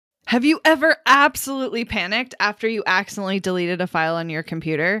Have you ever absolutely panicked after you accidentally deleted a file on your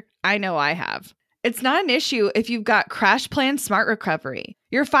computer? I know I have. It's not an issue if you've got CrashPlan Smart Recovery.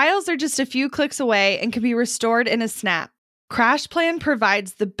 Your files are just a few clicks away and can be restored in a snap. CrashPlan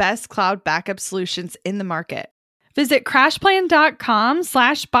provides the best cloud backup solutions in the market. Visit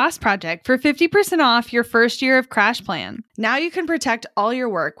crashplan.com/bossproject for 50% off your first year of CrashPlan. Now you can protect all your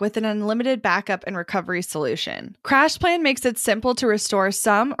work with an unlimited backup and recovery solution. CrashPlan makes it simple to restore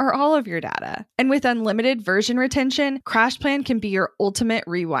some or all of your data. And with unlimited version retention, CrashPlan can be your ultimate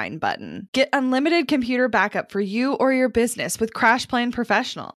rewind button. Get unlimited computer backup for you or your business with CrashPlan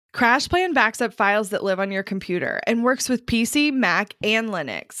Professional. CrashPlan backs up files that live on your computer and works with PC, Mac, and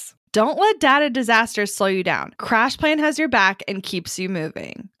Linux. Don't let data disasters slow you down. CrashPlan has your back and keeps you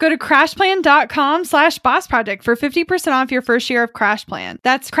moving. Go to crashplan.com/bossproject for 50% off your first year of CrashPlan.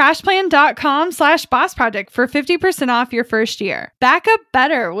 That's crashplan.com/bossproject for 50% off your first year. Back up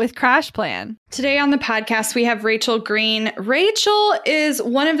better with CrashPlan. Today on the podcast, we have Rachel Green. Rachel is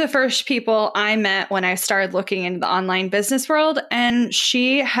one of the first people I met when I started looking into the online business world, and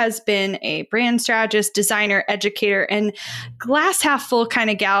she has been a brand strategist, designer, educator, and glass half full kind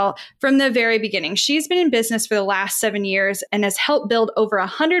of gal from the very beginning. She's been in business for the last 7 years and has helped build over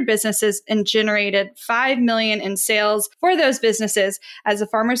 100 businesses and generated $5 million in sales for those businesses. As a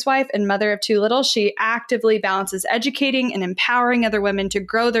farmer's wife and mother of 2 little, she actively balances educating and empowering other women to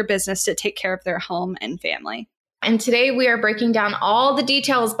grow their business to take care of their home and family. And today we are breaking down all the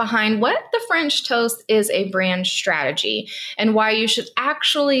details behind what the French toast is a brand strategy and why you should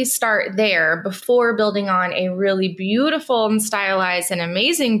actually start there before building on a really beautiful and stylized and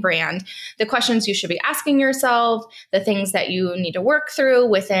amazing brand, the questions you should be asking yourself, the things that you need to work through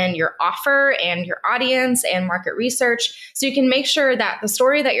within your offer and your audience and market research, so you can make sure that the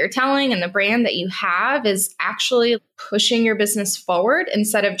story that you're telling and the brand that you have is actually pushing your business forward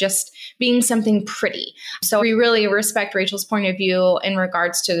instead of just being something pretty. So we really respect Rachel's point of view in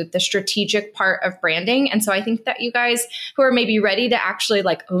regards to the strategic part of branding. And so I think that you guys who are maybe ready to actually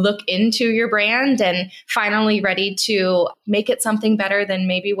look into your brand and finally ready to make it something better than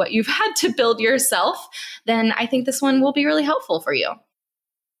maybe what you've had to build yourself, then I think this one will be really helpful for you.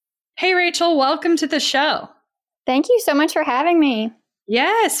 Hey, Rachel, welcome to the show. Thank you so much for having me.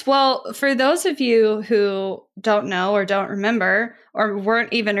 Yes. Well, for those of you who don't know or don't remember or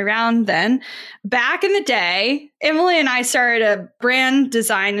weren't even around then, back in the day, Emily and I started a brand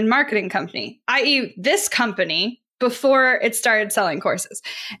design and marketing company, i.e. this company, before it started selling courses.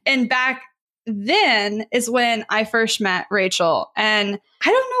 And back then is when I first met Rachel. And I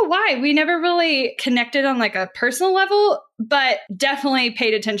don't know why. We never really connected on a personal level, but definitely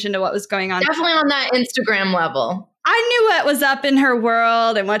paid attention to what was going on. Definitely on that Instagram level. I knew what was up in her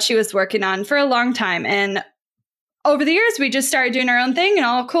world and what she was working on for a long time. And over the years, we just started doing our own thing and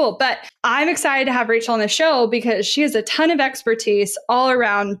all cool. But I'm excited to have Rachel on the show because she has a ton of expertise all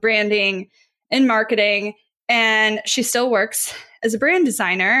around branding and marketing. And she still works as a brand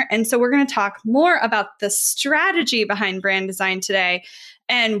designer. And so we're going to talk more about the strategy behind brand design today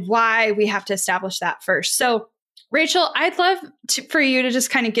and why we have to establish that first. So Rachel, I'd love for you to just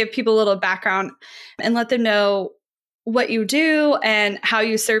kind of give people a little background and let them know what you do and how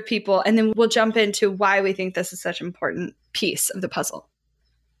you serve people. And then we'll jump into why we think this is such an important piece of the puzzle.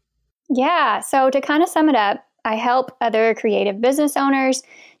 Yeah. So to kind of sum it up, I help other creative business owners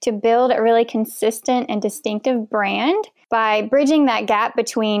to build a really consistent and distinctive brand by bridging that gap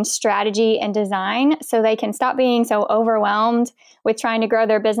between strategy and design so they can stop being so overwhelmed with trying to grow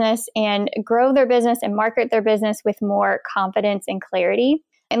their business and market their business with more confidence and clarity.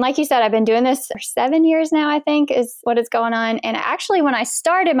 And like you said, I've been doing this for 7 years now, I think is what is going on. And actually, when I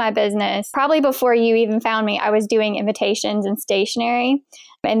started my business, probably before you even found me, I was doing invitations and stationery,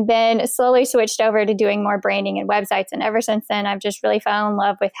 and then slowly switched over to doing more branding and websites. And ever since then, I've just really fallen in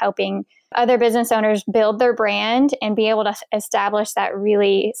love with helping other business owners build their brand and be able to establish that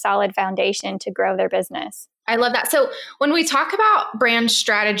really solid foundation to grow their business. I love that. So when we talk about brand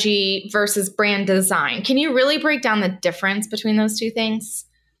strategy versus brand design, can you really break down the difference between those two things?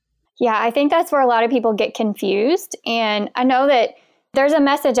 Yeah, I think that's where a lot of people get confused. And I know that there's a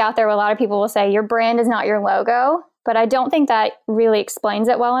message out there where a lot of people will say your brand is not your logo, but I don't think that really explains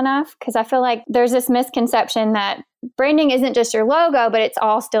it well enough because I feel like there's this misconception that branding isn't just your logo, but it's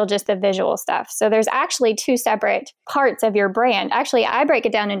all still just the visual stuff. So there's actually 2 separate parts of your brand. Actually, I break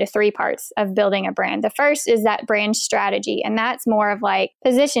it down into 3 parts of building a brand. The first is that brand strategy, and that's more of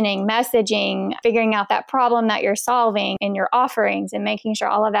positioning, messaging, figuring out that problem that you're solving in your offerings and making sure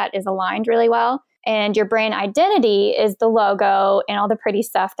all of that is aligned really well. And your brand identity is the logo and all the pretty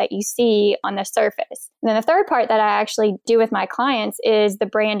stuff that you see on the surface. And then the third part that I actually do with my clients is the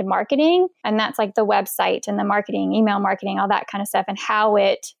brand marketing. And that's like the website and the marketing, email marketing, all that kind of stuff, and how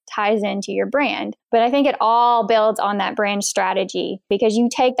it ties into your brand. But I think it all builds on that brand strategy, because you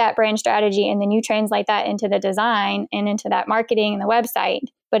take that brand strategy and then you translate that into the design and into that marketing and the website.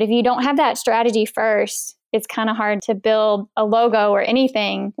 But if you don't have that strategy first, it's kind of hard to build a logo or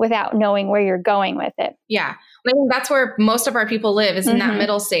anything without knowing where you're going with it. Yeah. I think that's where most of our people live, is in that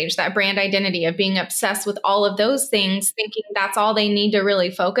middle stage, that brand identity of being obsessed with all of those things, thinking that's all they need to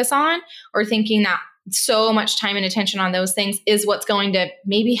really focus on, or thinking that so much time and attention on those things is what's going to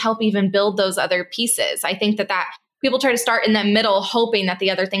maybe help even build those other pieces. I think that people try to start in the middle, hoping that the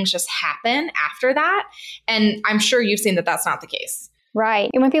other things just happen after that. And I'm sure you've seen that that's not the case. Right.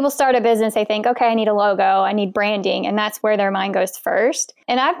 And when people start a business, they think, okay, I need a logo, I need branding, and that's where their mind goes first.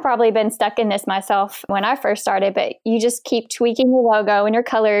 And I've probably been stuck in this myself when I first started, but you just keep tweaking your logo and your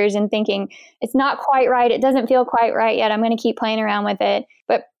colors and thinking, it's not quite right, it doesn't feel quite right yet, I'm going to keep playing around with it.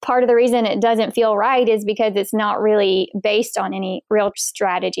 But part of the reason it doesn't feel right is because it's not really based on any real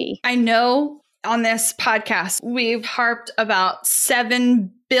strategy. I know on this podcast, we've harped about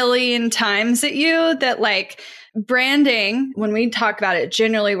 7 billion times at you that like branding, when we talk about it,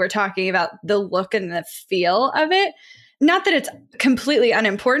 generally we're talking about the look and the feel of it. Not that it's completely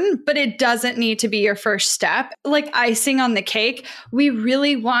unimportant, but it doesn't need to be your first step. Like icing on the cake, we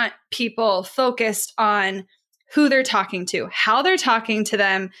really want people focused on who they're talking to, how they're talking to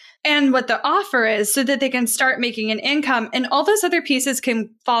them, and what the offer is, so that they can start making an income. And all those other pieces can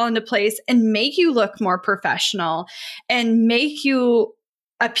fall into place and make you look more professional and make you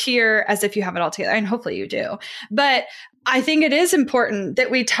appear as if you have it all together. And hopefully you do. But I think it is important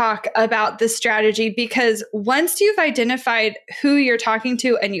that we talk about the strategy, because once you've identified who you're talking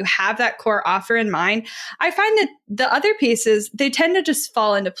to and you have that core offer in mind, I find that the other pieces, they tend to just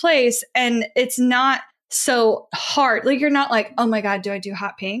fall into place, and it's not so hard. Like you're not like, oh my God, do I do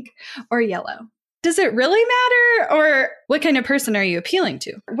hot pink or yellow? Does it really matter? Or what kind of person are you appealing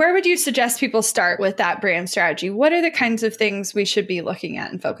to? Where would you suggest people start with that brand strategy? What are the kinds of things we should be looking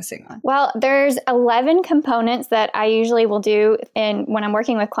at and focusing on? Well, there's 11 components that I usually will do when I'm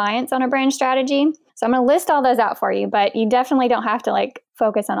working with clients on a brand strategy. So I'm going to list all those out for you, but you definitely don't have to like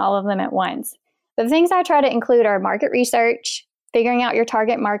focus on all of them at once. But the things I try to include are market research, figuring out your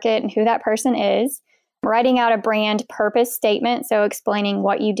target market and who that person is, writing out a brand purpose statement, so explaining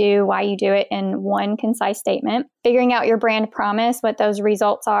what you do, why you do it in one concise statement, figuring out your brand promise, what those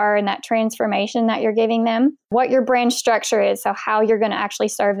results are and that transformation that you're giving them, what your brand structure is, so how you're going to actually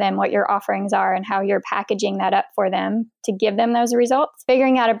serve them, what your offerings are, and how you're packaging that up for them to give them those results,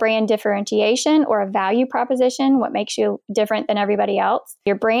 figuring out a brand differentiation or a value proposition, what makes you different than everybody else,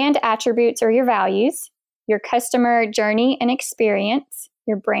 your brand attributes or your values, your customer journey and experience,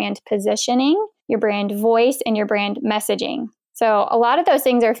 your brand positioning, your brand voice, and your brand messaging. So a lot of those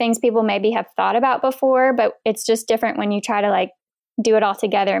things are things people maybe have thought about before, but it's just different when you try to like do it all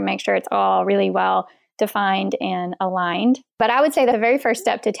together and make sure it's all really well defined and aligned. But I would say the very first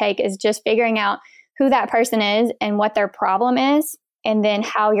step to take is just figuring out who that person is and what their problem is, and then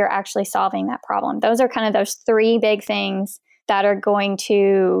how you're actually solving that problem. Those are kind of those 3 big things that are going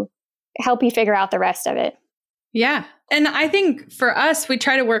to help you figure out the rest of it. Yeah. And I think for us, we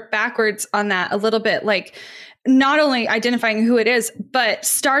try to work backwards on that a little bit, like not only identifying who it is, but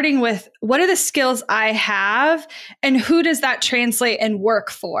starting with what are the skills I have and who does that translate and work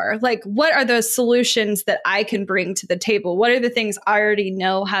for? Like, what are those solutions that I can bring to the table? What are the things I already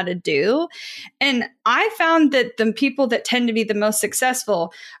know how to do? And I found that the people that tend to be the most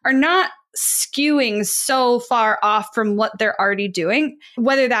successful are not skewing so far off from what they're already doing,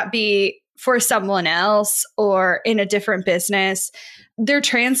 whether that be for someone else or in a different business. They're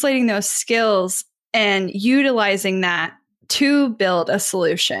translating those skills and utilizing that to build a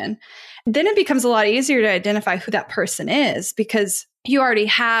solution. Then it becomes a lot easier to identify who that person is, because you already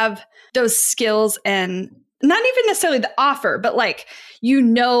have those skills, and not even necessarily the offer, but like, you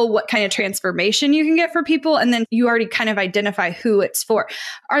know what kind of transformation you can get for people. And then you already kind of identify who it's for.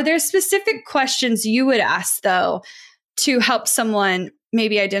 Are there specific questions you would ask though to help someone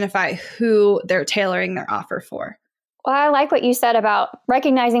maybe identify who they're tailoring their offer for? Well, I like what you said about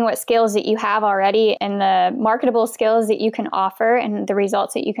recognizing what skills that you have already and the marketable skills that you can offer and the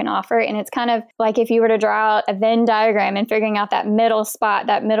results that you can offer. And it's kind of like if you were to draw out a Venn diagram and figuring out that middle spot,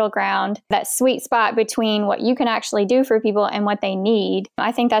 that middle ground, that sweet spot between what you can actually do for people and what they need.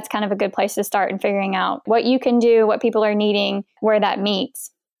 I think that's kind of a good place to start in figuring out what you can do, what people are needing, where that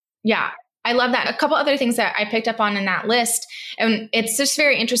meets. Yeah. I love that. A couple other things that I picked up on in that list, and it's just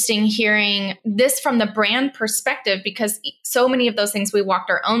very interesting hearing this from the brand perspective, because so many of those things we walked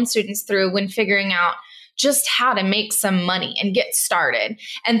our own students through when figuring out just how to make some money and get started,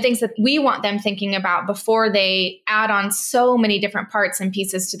 and things that we want them thinking about before they add on so many different parts and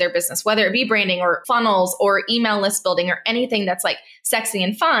pieces to their business, whether it be branding or funnels or email list building or anything that's like sexy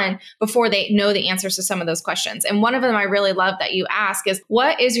and fun, before they know the answers to some of those questions. And one of them I really love that you ask is,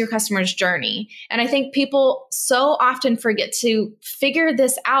 what is your customer's journey? And I think people so often forget to figure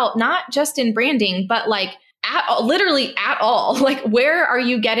this out, not just in branding, but like literally at all. Like, where are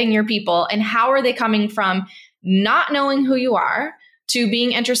you getting your people, and how are they coming from not knowing who you are to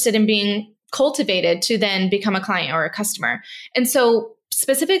being interested in being cultivated to then become a client or a customer? And so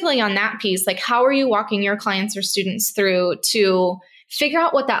specifically on that piece, like, how are you walking your clients or students through to figure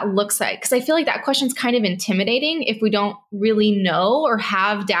out what that looks like? Because I feel like that question's kind of intimidating if we don't really know or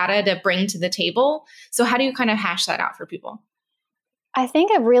have data to bring to the table. So how do you kind of hash that out for people? I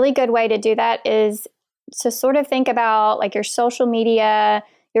think a really good way to do that is to sort of think about like your social media,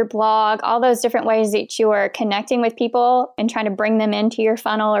 your blog, all those different ways that you are connecting with people and trying to bring them into your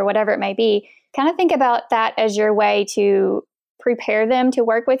funnel or whatever it may be. Kind of think about that as your way to prepare them to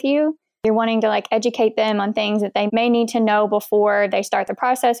work with you. You're wanting to like educate them on things that they may need to know before they start the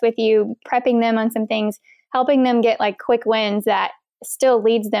process with you, prepping them on some things, helping them get like quick wins that still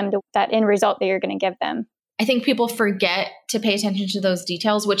leads them to that end result that you're going to give them. I think people forget to pay attention to those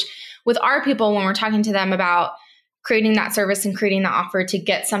details, which with our people, when we're talking to them about creating that service and creating the offer to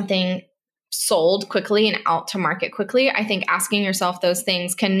get something sold quickly and out to market quickly, I think asking yourself those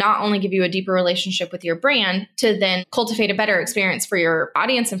things can not only give you a deeper relationship with your brand to then cultivate a better experience for your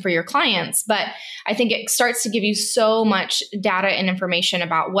audience and for your clients, but I think it starts to give you so much data and information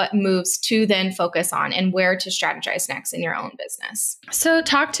about what moves to then focus on and where to strategize next in your own business. So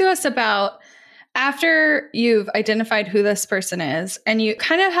talk to us about, after you've identified who this person is and you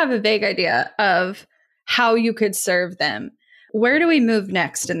kind of have a vague idea of how you could serve them, where do we move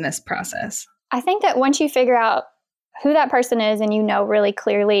next in this process? I think that once you figure out who that person is and you know really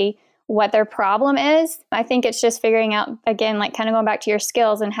clearly what their problem is, I think it's just figuring out, again, like kind of going back to your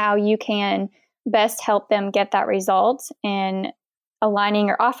skills and how you can best help them get that result, and aligning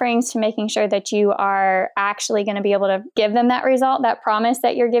your offerings to making sure that you are actually going to be able to give them that result, that promise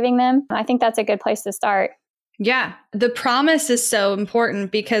that you're giving them. I think that's a good place to start. Yeah, the promise is so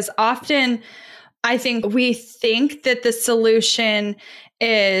important, because often I think we think that the solution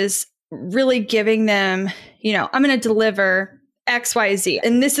is really giving them, I'm going to deliver X, Y, Z.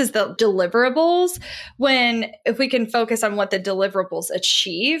 And this is the deliverables. When if we can focus on what the deliverables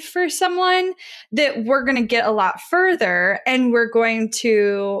achieve for someone, that we're going to get a lot further, and we're going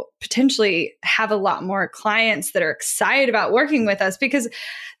to potentially have a lot more clients that are excited about working with us, because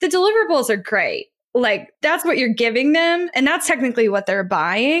the deliverables are great. Like, that's what you're giving them, and that's technically what they're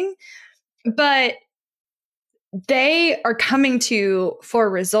buying. But they are coming to you for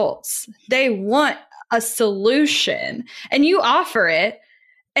results. They want a solution, and you offer it,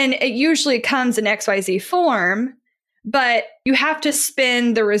 and it usually comes in XYZ form, but you have to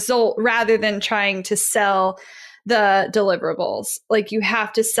spin the result rather than trying to sell the deliverables. Like, you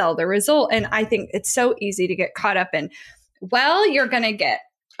have to sell the result. And I think it's so easy to get caught up in, well, you're going to get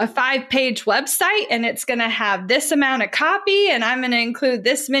a 5-page website and it's going to have this amount of copy, and I'm going to include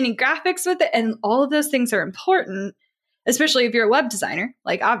this many graphics with it. And all of those things are important, especially if you're a web designer,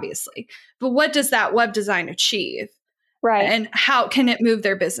 like, obviously. But what does that web design achieve? Right. And how can it move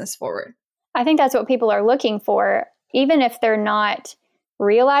their business forward? I think that's what people are looking for. Even if they're not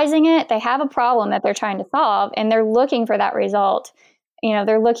realizing it, they have a problem that they're trying to solve, and they're looking for that result.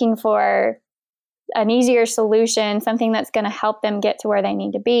 They're looking for an easier solution, something that's going to help them get to where they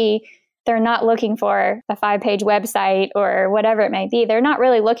need to be. They're not looking for a 5-page website or whatever it may be. They're not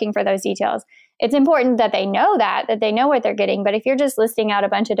really looking for those details. It's important that they know that they know what they're getting. But if you're just listing out a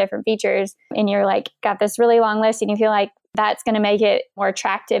bunch of different features and you're like, got this really long list, and you feel like that's going to make it more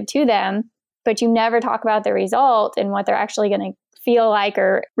attractive to them, but you never talk about the result and what they're actually going to feel like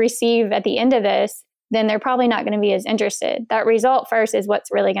or receive at the end of this, then they're probably not going to be as interested. That result first is what's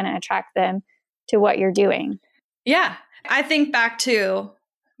really going to attract them to what you're doing. Yeah. I think back to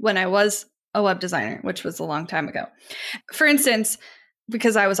when I was a web designer, which was a long time ago. For instance,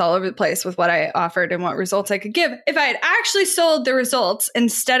 because I was all over the place with what I offered and what results I could give, if I had actually sold the results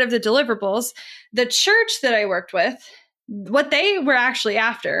instead of the deliverables, the church that I worked with, what they were actually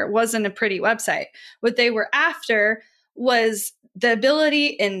after wasn't a pretty website. What they were after was the ability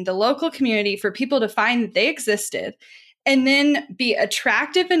in the local community for people to find that they existed, and then be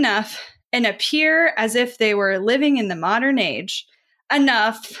attractive enough and appear as if they were living in the modern age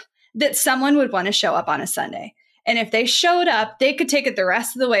enough that someone would want to show up on a Sunday. And if they showed up, they could take it the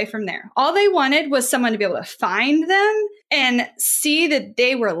rest of the way from there. All they wanted was someone to be able to find them and see that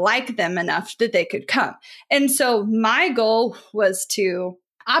they were like them enough that they could come. And so my goal was to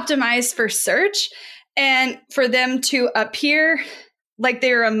optimize for search and for them to appear like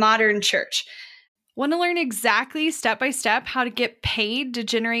they were a modern church. Want to learn exactly step by step how to get paid to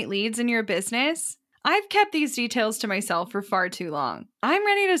generate leads in your business? I've kept these details to myself for far too long. I'm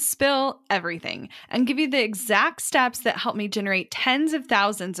ready to spill everything and give you the exact steps that help me generate tens of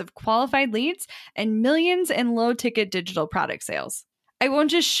thousands of qualified leads and millions in low-ticket digital product sales. I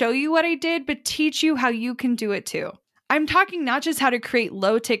won't just show you what I did, but teach you how you can do it too. I'm talking not just how to create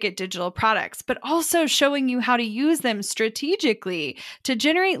low-ticket digital products, but also showing you how to use them strategically to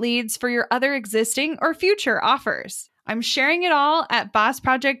generate leads for your other existing or future offers. I'm sharing it all at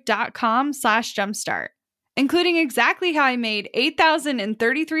bossproject.com/jumpstart, including exactly how I made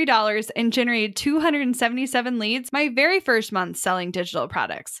 $8,033 and generated 277 leads my very first month selling digital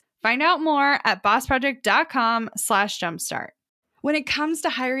products. Find out more at bossproject.com/jumpstart. When it comes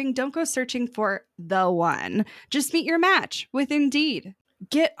to hiring, don't go searching for the one. Just meet your match with Indeed.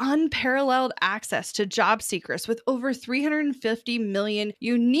 Get unparalleled access to job seekers with over 350 million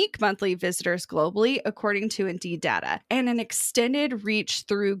unique monthly visitors globally, according to Indeed data, and an extended reach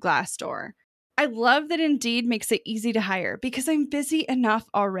through Glassdoor. I love that Indeed makes it easy to hire because I'm busy enough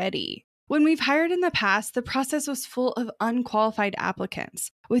already. When we've hired in the past, the process was full of unqualified applicants.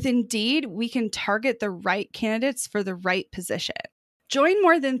 With Indeed, we can target the right candidates for the right position. Join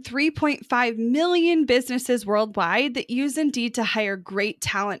more than 3.5 million businesses worldwide that use Indeed to hire great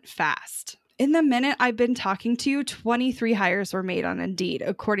talent fast. In the minute I've been talking to you, 23 hires were made on Indeed,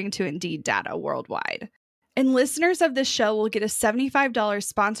 according to Indeed data worldwide. And listeners of this show will get a $75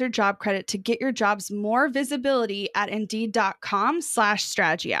 sponsored job credit to get your jobs more visibility at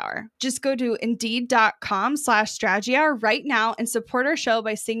Indeed.com/Strategy Hour. Just go to Indeed.com/Strategy Hour right now and support our show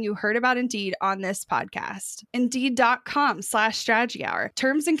by saying you heard about Indeed on this podcast. Indeed.com/Strategy Hour.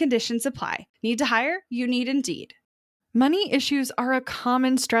 Terms and conditions apply. Need to hire? You need Indeed. Money issues are a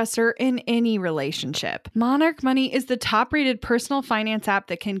common stressor in any relationship. Monarch Money is the top-rated personal finance app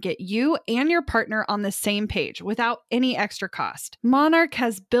that can get you and your partner on the same page without any extra cost. Monarch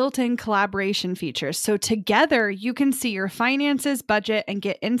has built-in collaboration features, so together you can see your finances, budget, and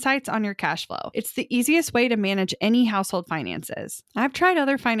get insights on your cash flow. It's the easiest way to manage any household finances. I've tried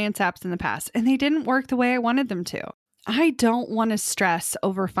other finance apps in the past, and they didn't work the way I wanted them to. I don't want to stress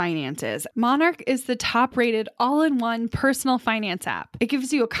over finances. Monarch is the top-rated all-in-one personal finance app. It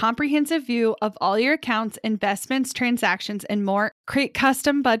gives you a comprehensive view of all your accounts, investments, transactions, and more. Create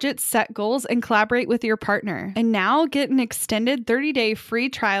custom budgets, set goals, and collaborate with your partner. And now get an extended 30-day free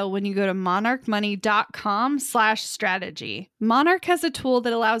trial when you go to monarchmoney.com/strategy. Monarch has a tool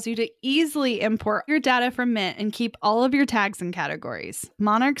that allows you to easily import your data from Mint and keep all of your tags and categories.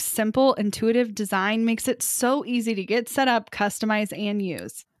 Monarch's simple, intuitive design makes it so easy to get set up, customize, and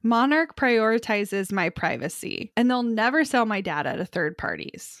use. Monarch prioritizes my privacy, and they'll never sell my data to third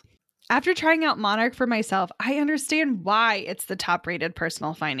parties. After trying out Monarch for myself, I understand why it's the top-rated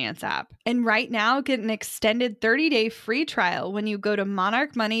personal finance app. And right now, get an extended 30-day free trial when you go to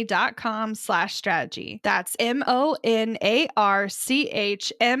monarchmoney.com/strategy. That's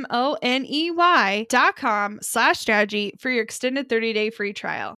monarchmoney.com/strategy for your extended 30-day free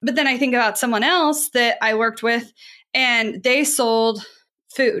trial. But then I think about someone else that I worked with, and they sold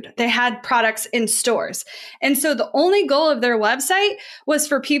food. They had products in stores. And so the only goal of their website was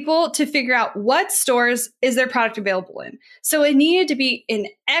for people to figure out what stores is their product available in. So it needed to be an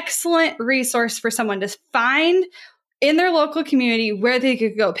excellent resource for someone to find in their local community where they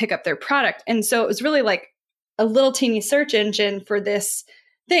could go pick up their product. And so it was really like a little teeny search engine for this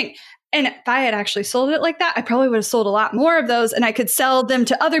thing. And if I had actually sold it like that, I probably would have sold a lot more of those, and I could sell them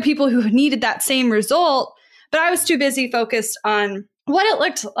to other people who needed that same result. But I was too busy focused on what it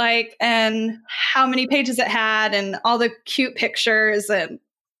looked like and how many pages it had and all the cute pictures. And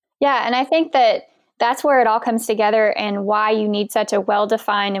I think that that's where it all comes together and why you need such a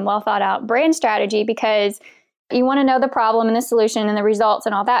well-defined and well-thought-out brand strategy, because you want to know the problem and the solution and the results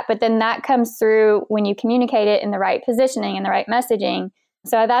and all that, but then that comes through when you communicate it in the right positioning and the right messaging.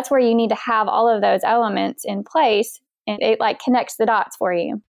 So that's where you need to have all of those elements in place, and it like connects the dots for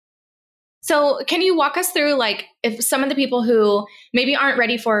you. So can you walk us through, like, if some of the people who maybe aren't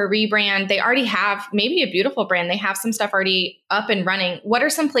ready for a rebrand, they already have maybe a beautiful brand, they have some stuff already up and running. What are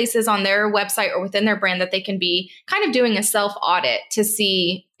some places on their website or within their brand that they can be kind of doing a self-audit to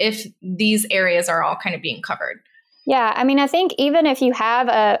see if these areas are all kind of being covered? Yeah, I mean, I think even if you have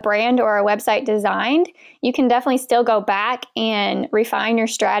a brand or a website designed, you can definitely still go back and refine your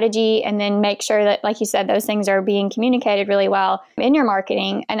strategy and then make sure that, like you said, those things are being communicated really well in your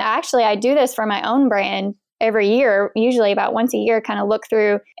marketing. And actually, I do this for my own brand every year, usually about once a year, kind of look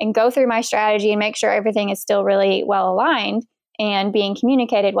through and go through my strategy and make sure everything is still really well aligned and being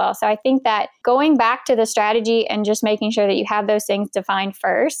communicated well. So I think that going back to the strategy and just making sure that you have those things defined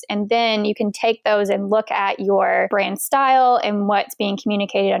first, and then you can take those and look at your brand style and what's being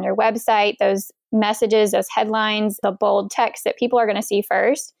communicated on your website, those messages, those headlines, the bold text that people are going to see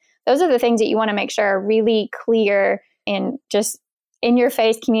first. Those are the things that you want to make sure are really clear and just in your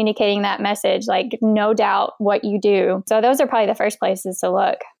face communicating that message, like no doubt what you do. So those are probably the first places to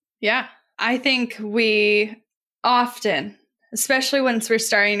look. Yeah. I think we often, especially once we're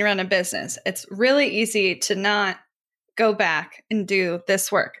starting to run a business, it's really easy to not go back and do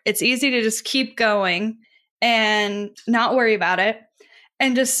this work. It's easy to just keep going and not worry about it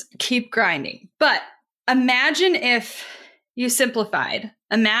and just keep grinding. But imagine if you simplified.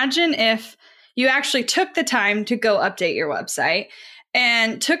 Imagine if you actually took the time to go update your website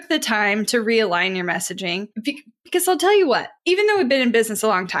and took the time to realign your messaging. Because I'll tell you what, even though we've been in business a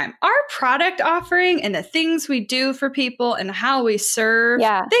long time, our product offering and the things we do for people and how we serve,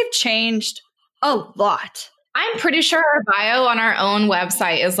 they've changed a lot. I'm pretty sure our bio on our own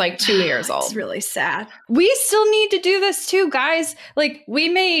website is like 2 years old. It's really sad. We still need to do this too, guys. Like, we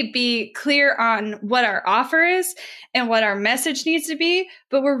may be clear on what our offer is and what our message needs to be,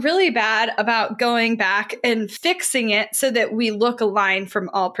 but we're really bad about going back and fixing it so that we look aligned from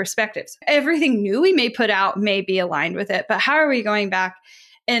all perspectives. Everything new we may put out may be aligned with it, but how are we going back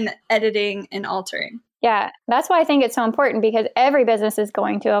and editing and altering? Yeah, that's why I think it's so important, because every business is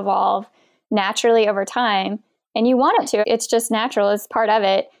going to evolve naturally over time, and you want it to. It's just natural. It's part of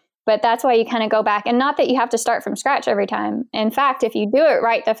it. But that's why you kind of go back, and not that you have to start from scratch every time. In fact, if you do it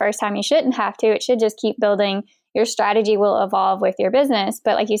right the first time, you shouldn't have to. It should just keep building. Your strategy will evolve with your business.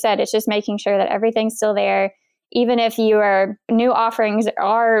 But like you said, it's just making sure that everything's still there, even if your new offerings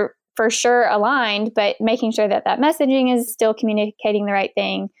are for sure aligned, but making sure that that messaging is still communicating the right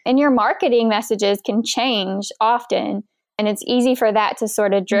thing. And your marketing messages can change often. And it's easy for that to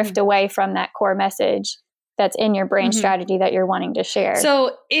sort of drift away from that core message that's in your brand strategy that you're wanting to share.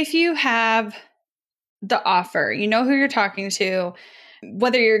 So if you have the offer, you know who you're talking to,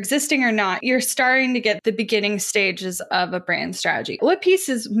 whether you're existing or not, you're starting to get the beginning stages of a brand strategy. What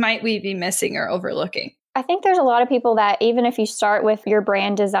pieces might we be missing or overlooking? I think there's a lot of people that even if you start with your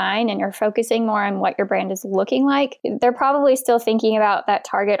brand design and you're focusing more on what your brand is looking like, they're probably still thinking about that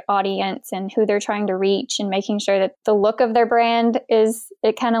target audience and who they're trying to reach, and making sure that the look of their brand is,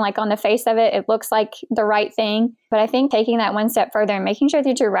 it kind of like on the face of it, it looks like the right thing. But I think taking that one step further and making sure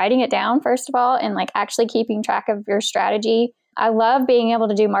that you're writing it down, first of all, and like actually keeping track of your strategy. I love being able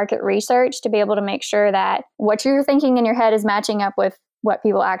to do market research to be able to make sure that what you're thinking in your head is matching up with what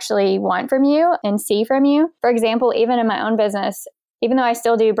people actually want from you and see from you. For example, even in my own business, even though I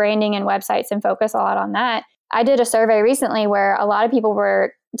still do branding and websites and focus a lot on that, I did a survey recently where a lot of people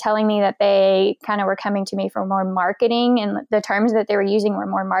were telling me that they kind of were coming to me for more marketing, and the terms that they were using were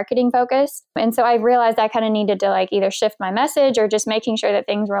more marketing focused. And so I realized I kind of needed to like either shift my message or just making sure that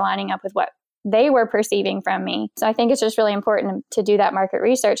things were lining up with what they were perceiving from me. So I think it's just really important to do that market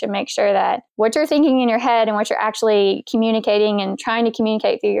research and make sure that what you're thinking in your head and what you're actually communicating and trying to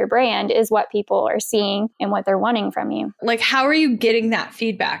communicate through your brand is what people are seeing and what they're wanting from you. Like, how are you getting that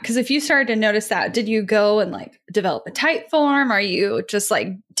feedback? Because if you started to notice that, did you go and like develop a type form? Are you just like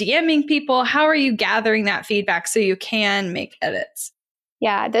DMing people? How are you gathering that feedback so you can make edits?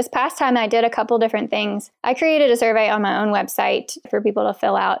 Yeah, this past time I did a couple different things. I created a survey on my own website for people to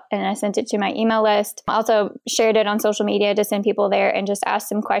fill out, and I sent it to my email list. I also shared it on social media to send people there and just ask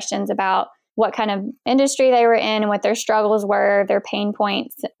some questions about what kind of industry they were in and what their struggles were, their pain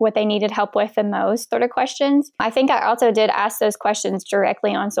points, what they needed help with the most, sort of questions. I think I also did ask those questions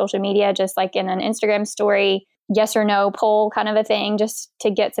directly on social media, just like in an Instagram story, yes or no poll kind of a thing, just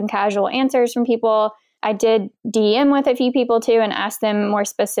to get some casual answers from people. I did DM with a few people too and asked them more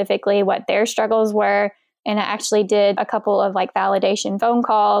specifically what their struggles were. And I actually did a couple of like validation phone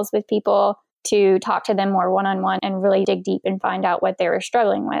calls with people to talk to them more one-on-one and really dig deep and find out what they were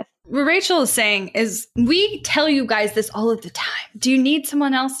struggling with. What Rachel is saying is, we tell you guys this all of the time. Do you need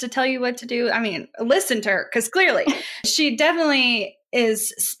someone else to tell you what to do? I mean, listen to her, because clearly she definitely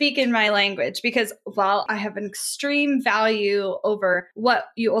is speaking my language, because while I have an extreme value over what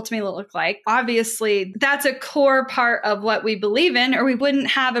you ultimately look like, obviously that's a core part of what we believe in, or we wouldn't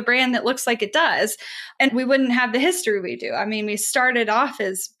have a brand that looks like it does. And we wouldn't have the history we do. I mean, we started off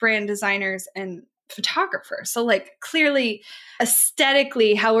as brand designers and photographer. So like clearly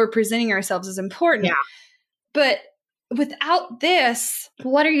aesthetically how we're presenting ourselves is important. Yeah. But without this,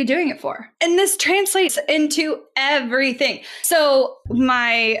 what are you doing it for? And this translates into everything. So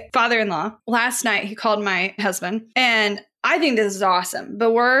my father-in-law, last night, he called my husband, and I think this is awesome,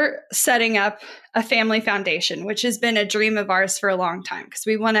 but we're setting up a family foundation, which has been a dream of ours for a long time because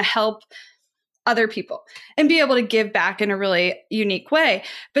we want to help other people and be able to give back in a really unique way.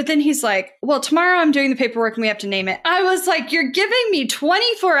 But then he's like, well, tomorrow I'm doing the paperwork and we have to name it. I was like, you're giving me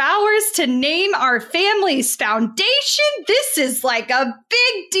 24 hours to name our family's foundation? This is like a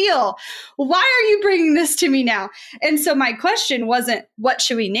big deal. Why are you bringing this to me now? And so my question wasn't, what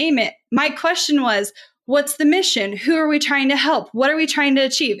should we name it? My question was, what's the mission? Who are we trying to help? What are we trying to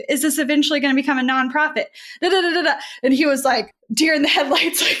achieve? Is this eventually going to become a nonprofit? Da, da, da, da, da. And he was like, deer in the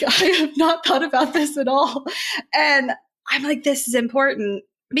headlights, like, I have not thought about this at all. And I'm like, this is important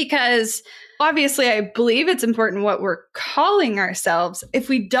because obviously I believe it's important what we're calling ourselves. If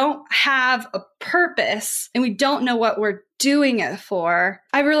we don't have a purpose and we don't know what we're doing it for,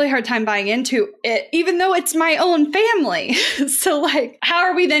 I have a really hard time buying into it, even though it's my own family. So like, how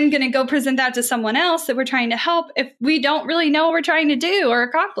are we then going to go present that to someone else that we're trying to help if we don't really know what we're trying to do or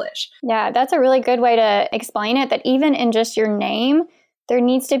accomplish? Yeah, that's a really good way to explain it, that even in just your name, there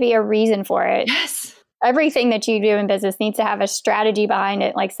needs to be a reason for it. Yes. Everything that you do in business needs to have a strategy behind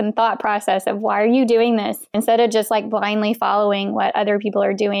it, like some thought process of why are you doing this, instead of just like blindly following what other people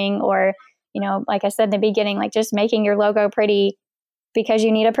are doing, or, you know, like I said in the beginning, like just making your logo pretty because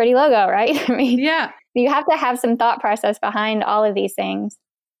you need a pretty logo, right? I mean, yeah, you have to have some thought process behind all of these things.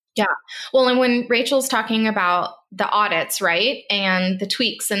 Yeah. Well, and when Rachel's talking about the audits, right, and the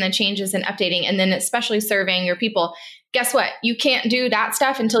tweaks and the changes and updating, and then especially surveying your people, guess what? You can't do that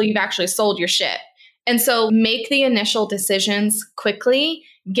stuff until you've actually sold your shit. And so make the initial decisions quickly,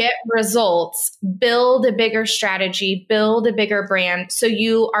 get results, build a bigger strategy, build a bigger brand so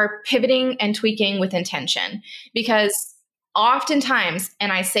you are pivoting and tweaking with intention. Because oftentimes,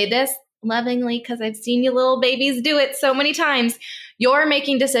 and I say this lovingly because I've seen you little babies do it so many times, you're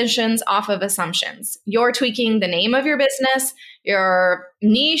making decisions off of assumptions. You're tweaking the name of your business, your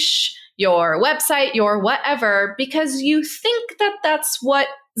niche, your website, your whatever, because you think that that's what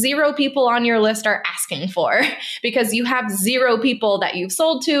 0 people on your list are asking for, because you have 0 people that you've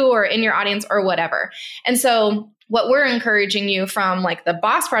sold to or in your audience or whatever. And so what we're encouraging you from like the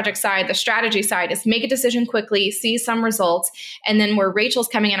Boss Project side, the strategy side, is make a decision quickly, see some results. And then where Rachel's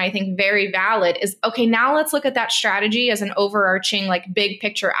coming in, I think very valid, is, okay, now let's look at that strategy as an overarching like big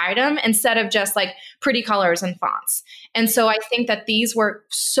picture item instead of just like pretty colors and fonts. And so I think that these work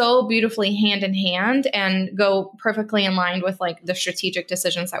so beautifully hand in hand and go perfectly in line with like the strategic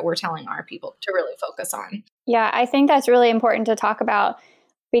decisions that we're telling our people to really focus on. Yeah, I think that's really important to talk about,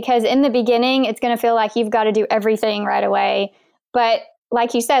 because in the beginning, it's going to feel like you've got to do everything right away. But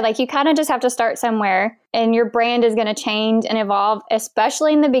like you said, like you kind of just have to start somewhere, and your brand is going to change and evolve,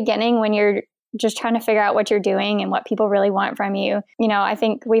 especially in the beginning when you're just trying to figure out what you're doing and what people really want from you. You know, I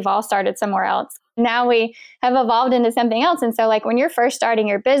think we've all started somewhere else. Now we have evolved into something else. And so like when you're first starting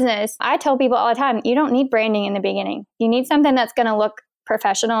your business, I tell people all the time, you don't need branding in the beginning. You need something that's going to look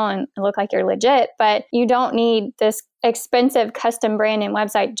professional and look like you're legit, but you don't need this expensive custom brand and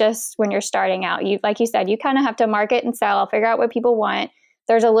website just when you're starting out. You, like you said, you kind of have to market and sell, figure out what people want.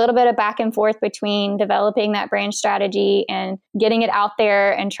 There's a little bit of back and forth between developing that brand strategy and getting it out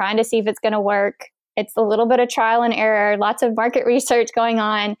there and trying to see if it's going to work. It's a little bit of trial and error, lots of market research going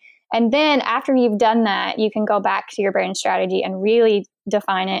on. And then after you've done that, you can go back to your brand strategy and really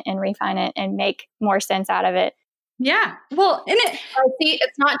define it and refine it and make more sense out of it. Yeah. Well, see,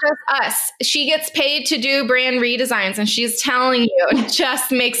 it's not just us. She gets paid to do brand redesigns, and she's telling you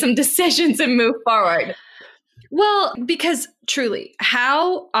just make some decisions and move forward. Well, because truly,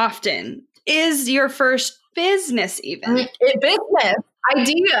 how often is your first business even? Business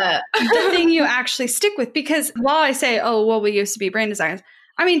idea. The thing you actually stick with? Because while I say, oh, well, we used to be brand designers,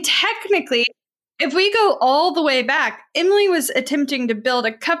 I mean, technically, if we go all the way back, Emily was attempting to build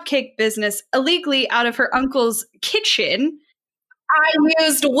a cupcake business illegally out of her uncle's kitchen. I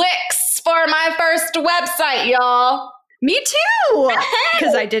used Wix for my first website, y'all. Me too,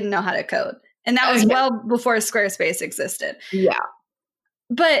 because I didn't know how to code. And that was well before Squarespace existed. Yeah.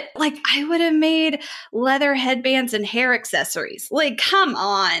 But like, I would have made leather headbands and hair accessories. Like, come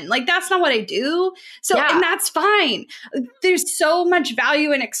on. Like, that's not what I do. So, and that's fine. There's so much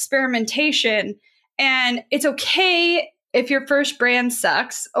value in experimentation. And it's okay if your first brand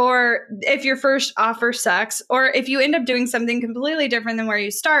sucks, or if your first offer sucks, or if you end up doing something completely different than where you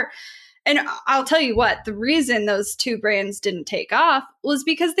start. And I'll tell you what, the reason those 2 brands didn't take off was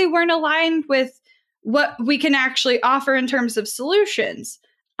because they weren't aligned with what we can actually offer in terms of solutions.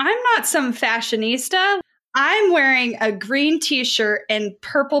 I'm not some fashionista. I'm wearing a green t-shirt and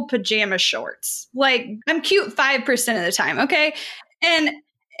purple pajama shorts. Like, I'm cute 5% of the time, okay? And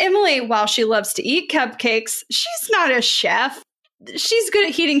Emily, while she loves to eat cupcakes, she's not a chef. She's good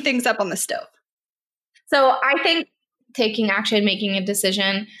at heating things up on the stove. So I think taking action, making a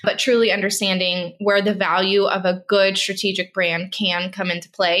decision, but truly understanding where the value of a good strategic brand can come into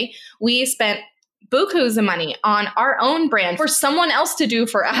play. We spent bukus of money on our own brand for someone else to do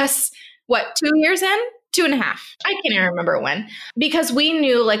for us. What, 2 years in? 2.5. I can't even remember when, because we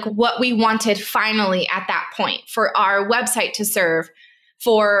knew like what we wanted finally at that point for our website to serve,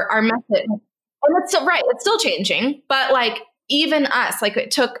 for our method. And it's still right. It's still changing, but like even us, like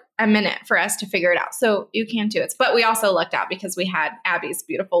it took a minute for us to figure it out. So you can too. But we also lucked out because we had Abby's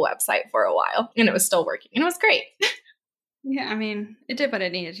beautiful website for a while and it was still working and it was great. Yeah, I mean, it did what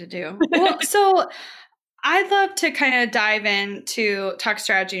it needed to do. Well, so I'd love to kind of dive into Talk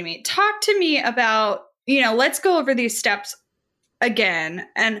Strategy to Me. Talk to me about, let's go over these steps again.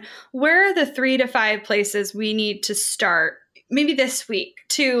 And where are the 3 to 5 places we need to start maybe this week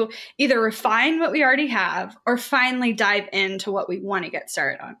to either refine what we already have or finally dive into what we want to get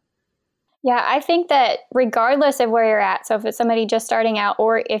started on? Yeah, I think that regardless of where you're at, so if it's somebody just starting out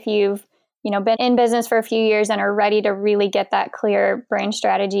or if you've been in business for a few years and are ready to really get that clear brand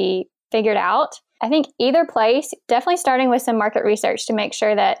strategy figured out, I think either place, definitely starting with some market research to make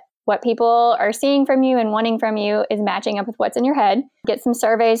sure that what people are seeing from you and wanting from you is matching up with what's in your head. Get some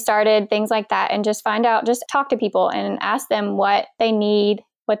surveys started, things like that, and just find out, just talk to people and ask them what they need,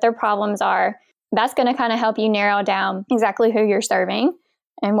 what their problems are. That's going to kind of help you narrow down exactly who you're serving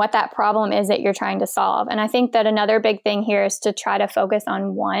and what that problem is that you're trying to solve. And I think that another big thing here is to try to focus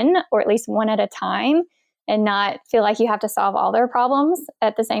on one, or at least one at a time, and not feel like you have to solve all their problems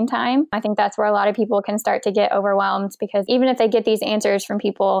at the same time. I think that's where a lot of people can start to get overwhelmed, because even if they get these answers from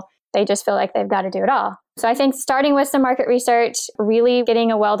people, they just feel like they've got to do it all. So I think starting with some market research, really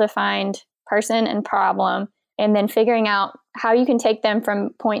getting a well-defined person and problem, and then figuring out how you can take them from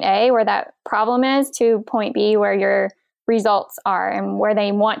point A, where that problem is, to point B, where your results are and where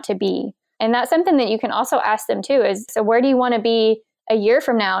they want to be. And that's something that you can also ask them too, is, so where do you want to be a year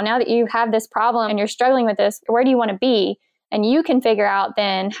from now? Now that you have this problem and you're struggling with this, where do you want to be? And you can figure out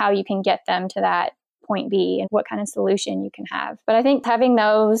then how you can get them to that point B and what kind of solution you can have. But I think having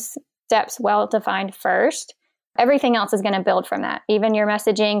those steps well defined first, everything else is going to build from that. Even your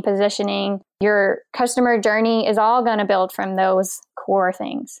messaging, positioning, your customer journey is all going to build from those core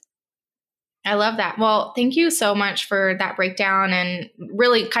things. I love that. Well, thank you so much for that breakdown and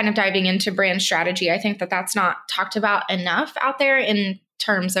really kind of diving into brand strategy. I think that that's not talked about enough out there in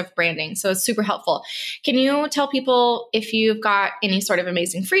terms of branding. So it's super helpful. Can you tell people if you've got any sort of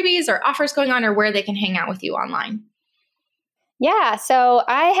amazing freebies or offers going on, or where they can hang out with you online? Yeah, so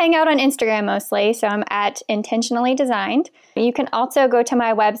I hang out on Instagram mostly. So I'm at Intentionally Designed. You can also go to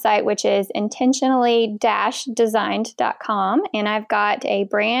my website, which is intentionally-designed.com. And I've got a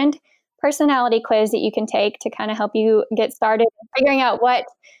brand personality quiz that you can take to kind of help you get started figuring out what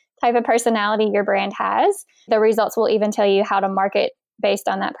type of personality your brand has. The results will even tell you how to market based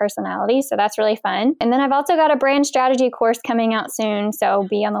on that personality. So that's really fun. And then I've also got a brand strategy course coming out soon. So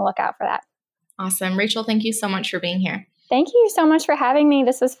be on the lookout for that. Awesome. Rachel, thank you so much for being here. Thank you so much for having me.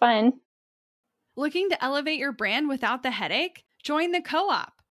 This was fun. Looking to elevate your brand without the headache? Join the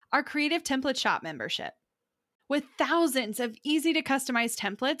Co-op, our creative template shop membership. With thousands of easy to customize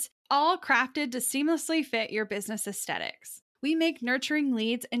templates, all crafted to seamlessly fit your business aesthetics, we make nurturing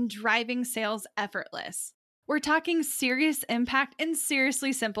leads and driving sales effortless. We're talking serious impact and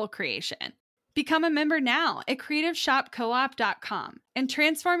seriously simple creation. Become a member now at creativeshopcoop.com and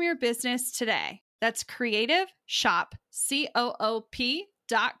transform your business today. That's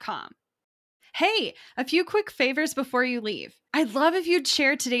creativeshopcoop.com. Hey, a few quick favors before you leave. I'd love if you'd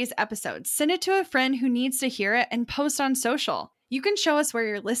share today's episode, send it to a friend who needs to hear it, and post on social. You can show us where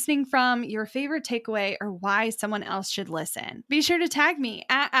you're listening from, your favorite takeaway, or why someone else should listen. Be sure to tag me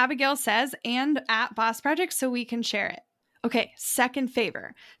at Abigail Says and at Boss Project so we can share it. Okay, second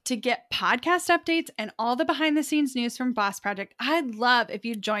favor, to get podcast updates and all the behind the scenes news from Boss Project, I'd love if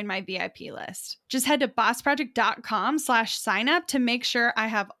you'd join my VIP list. Just head to bossproject.com/sign up to make sure I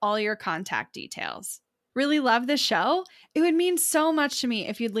have all your contact details. Really love the show? It would mean so much to me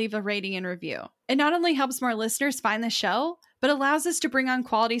if you'd leave a rating and review. It not only helps more listeners find the show, but allows us to bring on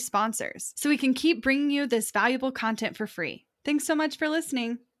quality sponsors so we can keep bringing you this valuable content for free. Thanks so much for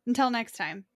listening. Until next time.